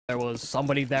there was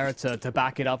somebody there to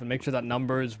back it up and make sure that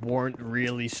numbers weren't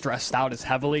really stressed out as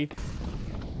heavily.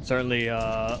 Certainly,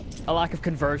 a lack of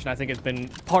conversion, I think, has been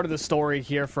part of the story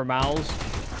here for Mouse.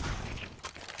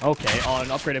 Okay, on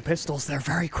upgraded pistols, they're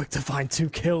very quick to find 2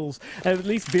 kills. And at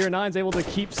least Beer 9's able to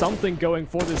keep something going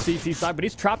for the CT side, but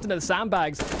he's trapped into the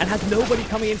sandbags and has nobody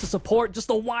coming in to support. Just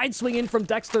a wide swing in from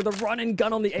Dexter, the run and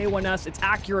gun on the A1S. It's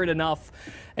accurate enough.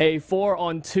 A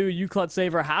 4-on-2 Uclut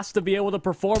Saver has to be able to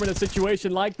perform in a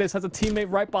situation like this. Has a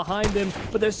teammate right behind him,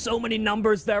 but there's so many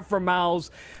numbers there for Mouse.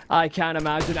 I can't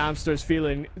imagine Amster's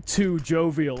feeling too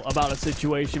jovial about a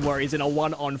situation where he's in a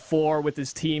 1-on-4 with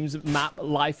his team's map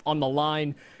life on the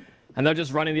line. And they're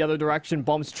just running the other direction.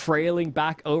 Bombs trailing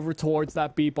back over towards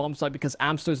that B bomb site because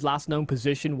Amster's last known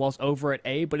position was over at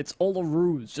A, but it's all a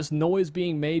ruse. Just noise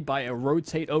being made by a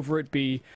rotate over at B.